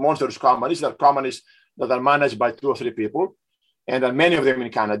 monstrous companies. They're companies that are managed by 2 or 3 people, and there are many of them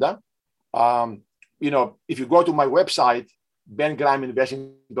in Canada. If you go to my website,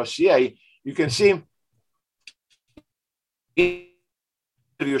 bengriminvesting.ca, you can see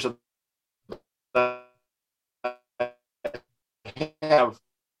interviews that have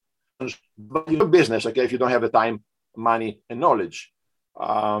your business, okay, if you don't have the time, money, and knowledge.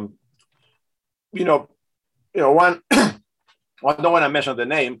 One, I don't want to mention the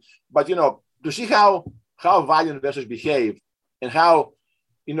name, but, to see how value investors behave and how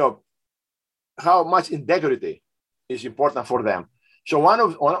much integrity is important for them. So one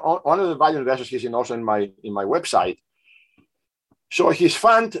of the value investors is also in my website. So his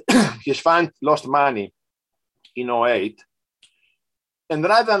fund lost money in 2008. And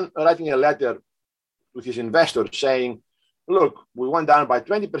rather than writing a letter to his investors saying, look, we went down by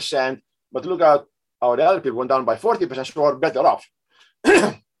 20%, but look at our other people went down by 40%, so we're better off.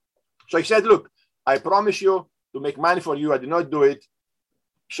 So he said, look, I promise you to make money for you. I did not do it.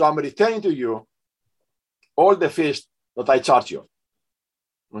 So I'm returning to you all the fees that I charge you.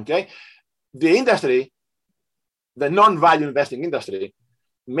 Okay? The industry, the non-value investing industry,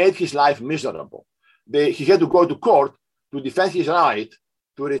 made his life miserable. He had to go to court to defend his right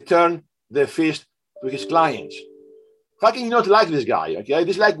to return the fees to his clients. How can you not like this guy? Okay,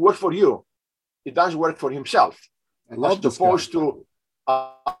 this like works for you. It doesn't work for himself. I love as opposed to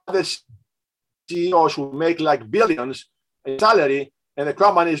other CEOs who make like billions in salary and the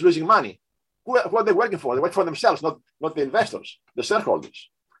company is losing money. Who are they working for? They work for themselves, not the investors, the shareholders.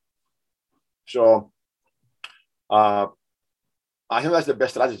 So I think that's the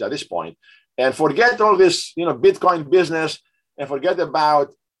best strategy at this point. And forget all this, Bitcoin business, and forget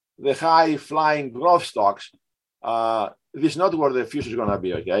about the high-flying growth stocks. This is not where the future is going to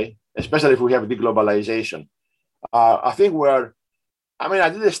be, okay? Especially if we have deglobalization. I think I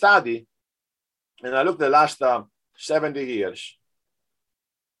did a study, and I looked at the last 70 years.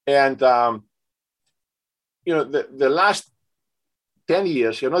 And, the last 10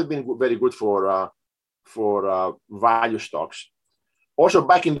 years have not been very good for value stocks. Also,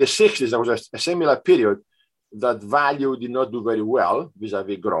 back in the 60s, there was a similar period that value did not do very well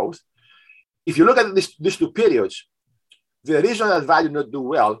vis-a-vis growth. If you look at these 2 periods, the reason that value did not do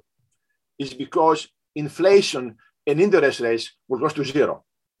well is because inflation and interest rates were close to 0.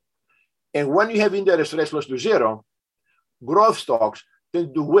 And when you have interest rates close to 0, growth stocks tend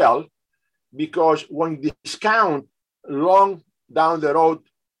to do well because when you discount long down the road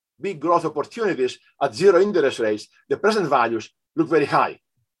big growth opportunities at 0 interest rates, the present values look very high.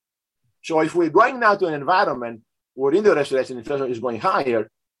 So if we're going now to an environment where interest rates and inflation is going higher,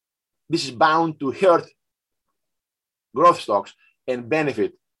 this is bound to hurt growth stocks and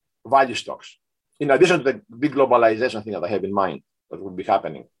benefit value stocks, in addition to the big globalization thing that I have in mind that will be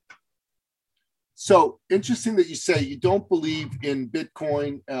happening. So interesting that you say you don't believe in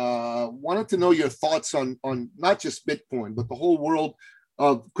Bitcoin. Wanted to know your thoughts on not just Bitcoin, but the whole world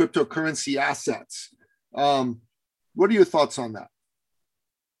of cryptocurrency assets. What are your thoughts on that?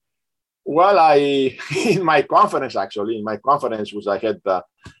 Well, in my conference which I had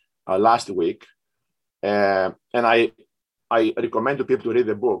last week, and I recommend to people to read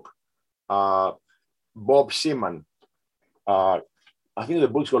the book, Bob Seaman. I think the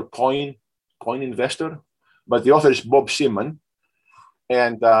book is called Coin Investor, but the author is Bob Seaman,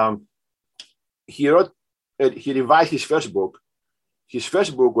 and he revised his first book. His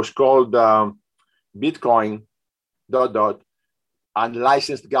first book was called Bitcoin ...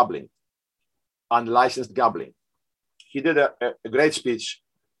 Unlicensed Gambling. Unlicensed Gambling. He did a great speech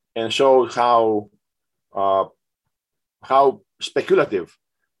and showed how speculative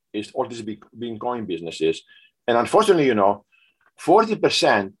is all this Bitcoin business is. And unfortunately,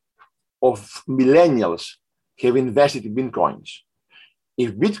 40% of millennials have invested in Bitcoins.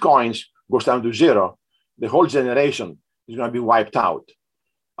 If Bitcoins goes down to 0, the whole generation is going to be wiped out.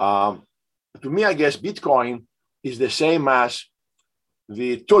 To me, I guess Bitcoin is the same as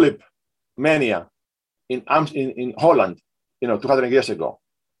the tulip mania in Holland, 200 years ago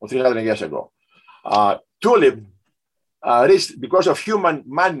or 300 years ago. Tulip reached, because of human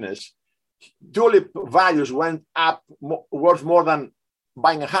madness, tulip values went up worth more than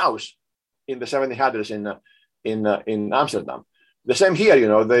buying a house in the 1700s in Amsterdam. The same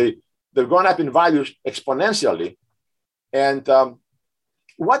here, they've gone up in values exponentially. And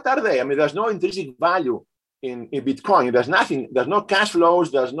what are they? I mean, there's no intrinsic value in Bitcoin. There's nothing. There's no cash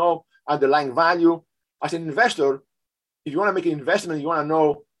flows. There's no underlying value. As an investor, if you want to make an investment, you want to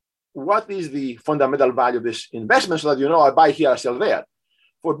know what is the fundamental value of this investment so that you know I buy here, I sell there.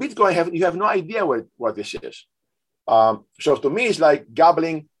 For Bitcoin, you have no idea what this is. So to me, it's like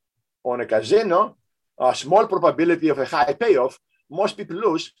gambling on a casino, a small probability of a high payoff. Most people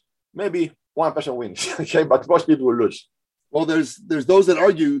lose. Maybe one person wins, okay, but most people will lose. Well, there's those that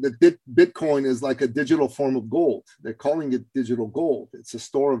argue that Bitcoin is like a digital form of gold. They're calling it digital gold. It's a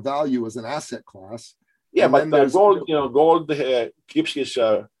store of value as an asset class. Yeah, but gold, gold keeps his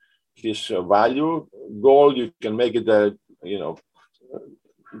value. Gold, you can make it,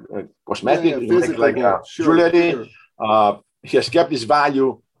 cosmetic, like jewelry. Sure. He has kept his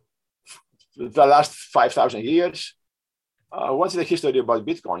value the last 5,000 years. What's the history about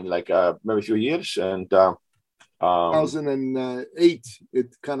Bitcoin? Like maybe a few years. And 2008,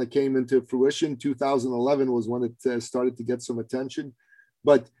 it kind of came into fruition. 2011 was when it started to get some attention.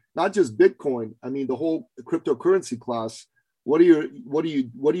 But not just Bitcoin. I mean, the whole cryptocurrency class. What do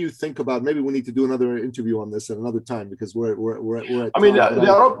you think about? Maybe we need to do another interview on this at another time because we're at. I mean,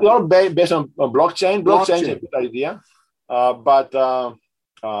 they're all based on blockchain. Blockchain is a good idea, but the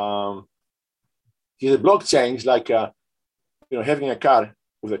blockchain is like having a car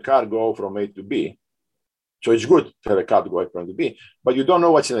with a car go from A to B. So it's good to have a car to go from A to B, but you don't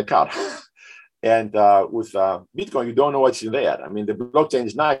know what's in the car. And with Bitcoin, you don't know what's in there. I mean, the blockchain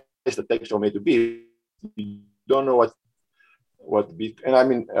is nice that takes from A to B. You don't know what Bitcoin. And I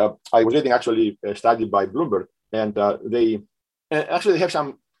mean, I was reading actually a study by Bloomberg, and they have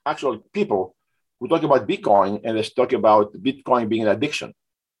some actual people who talk about Bitcoin, and they talk about Bitcoin being an addiction.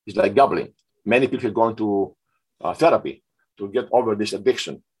 It's like gambling. Many people are going to therapy to get over this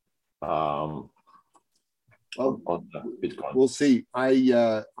addiction. On Bitcoin. We'll see.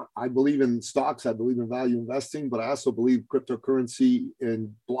 I believe in stocks. I believe in value investing, but I also believe cryptocurrency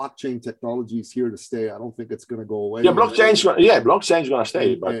and blockchain technology is here to stay. I don't think it's going to go away. Yeah, blockchain's going to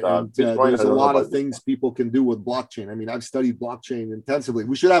stay. But there's a lot of things people can do with blockchain. I mean, I've studied blockchain intensively.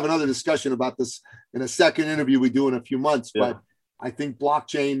 We should have another discussion about this in a second interview we do in a few months. Yeah. But I think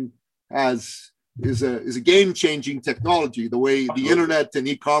blockchain is a game-changing technology. The way the internet and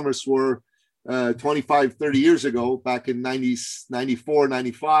e-commerce were 25, 30 years ago, back in 94,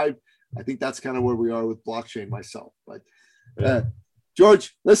 95. I think that's kind of where we are with blockchain myself. But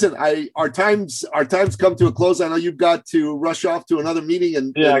George, listen, our time's come to a close. I know you've got to rush off to another meeting,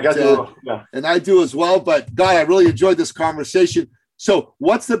 and and I do as well. But Guy, I really enjoyed this conversation. So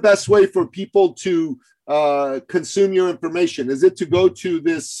what's the best way for people to consume your information? Is it to go to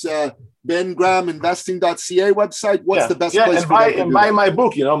this bengrahaminvesting.ca website? What's the best place for them to buy my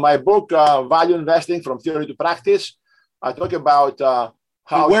book? My book, Value Investing from Theory to Practice. I talk about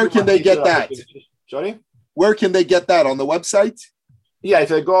how. Where can they get that? Sorry. Where can they get that? On the website? Yeah, if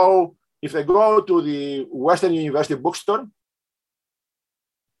they go to the Western University bookstore,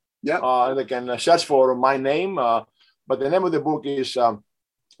 they can search for my name. But the name of the book is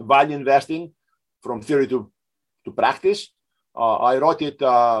Value Investing from Theory to Practice. I wrote it.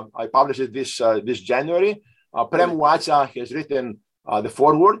 I published it this January. Prem Watsa has written the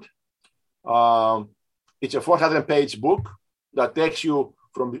foreword. It's a 400-page book that takes you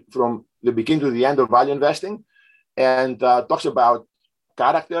from the beginning to the end of value investing, and talks about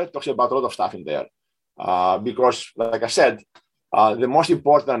character, talks about a lot of stuff in there. Because, like I said, the most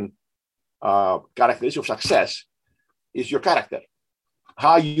important characteristic of success is your character.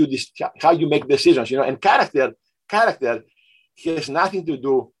 How you make decisions, and character has nothing to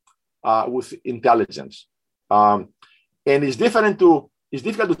do with intelligence, and it's difficult to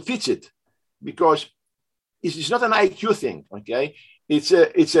teach it because it's not an IQ thing. Okay, it's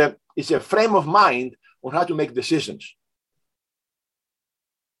a frame of mind on how to make decisions.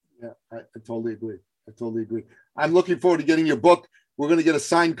 Yeah, I totally agree. I'm looking forward to getting your book. We're going to get a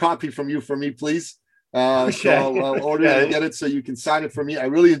signed copy from you for me, please. So I'll order it and get it so you can sign it for me. I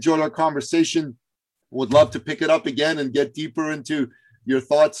really enjoyed our conversation. Would love to pick it up again and get deeper into your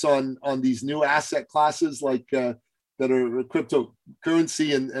thoughts on these new asset classes like that are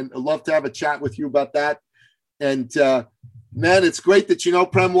cryptocurrency, and I'd love to have a chat with you about that. And man, it's great that you know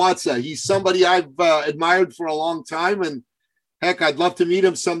Prem Watsa. He's somebody I've admired for a long time, and heck, I'd love to meet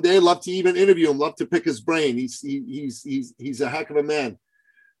him someday. Love to even interview him. Love to pick his brain. He's a heck of a man.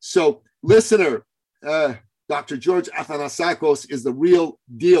 So, listener, Dr. George Athanassakos is the real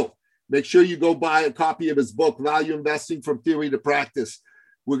deal. Make sure you go buy a copy of his book, Value Investing from Theory to Practice.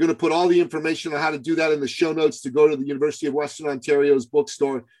 We're going to put all the information on how to do that in the show notes to go to the University of Western Ontario's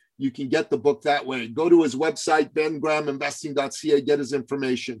bookstore. You can get the book that way. Go to his website, bengrahaminvesting.ca, get his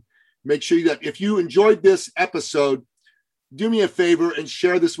information. Make sure that if you enjoyed this episode, do me a favor and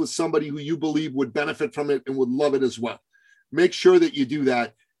share this with somebody who you believe would benefit from it and would love it as well. Make sure that you do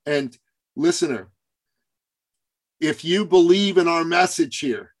that. And listener, if you believe in our message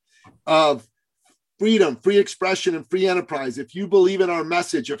here of freedom, free expression, and free enterprise, if you believe in our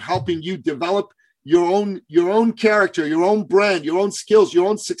message of helping you develop your own character, your own brand, your own skills, your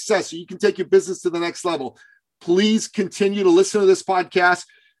own success, so you can take your business to the next level, please continue to listen to this podcast.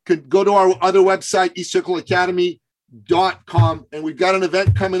 Could go to our other website, eCircleAcademy.com. And we've got an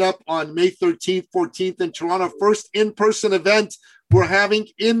event coming up on May 13th, 14th in Toronto. First in-person event we're having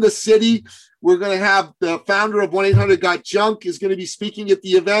in the city. We're going to have the founder of 1-800-GOT-JUNK is going to be speaking at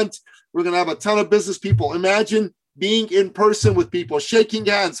the event. We're going to have a ton of business people. Imagine being in person with people, shaking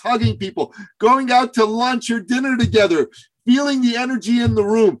hands, hugging people, going out to lunch or dinner together, feeling the energy in the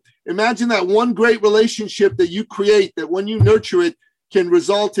room. Imagine that one great relationship that you create, that when you nurture it can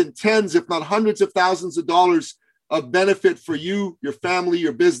result in tens, if not hundreds of thousands of dollars of benefit for you, your family,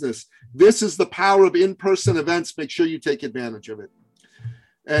 your business. This is the power of in-person events. Make sure you take advantage of it.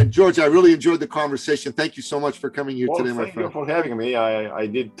 And George, I really enjoyed the conversation. Thank you so much for coming here today, my friend. Thank you for having me. I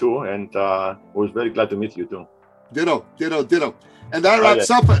did too, and was very glad to meet you too. Ditto. And that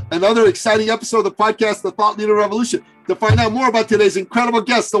wraps up another exciting episode of the podcast, The Thought Leader Revolution. To find out more about today's incredible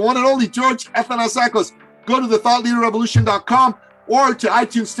guest, the one and only George Athanassakos, go to thethoughtleaderrevolution.com or to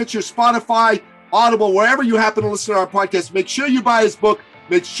iTunes, Stitcher, Spotify, Audible, wherever you happen to listen to our podcast. Make sure you buy his book.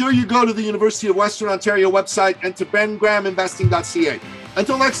 Make sure you go to the University of Western Ontario website and to bengrahaminvesting.ca.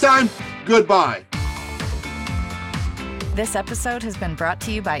 Until next time, goodbye. This episode has been brought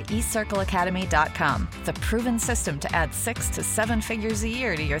to you by eCircleAcademy.com, the proven system to add 6 to 7 figures a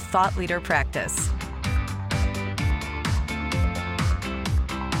year to your thought leader practice.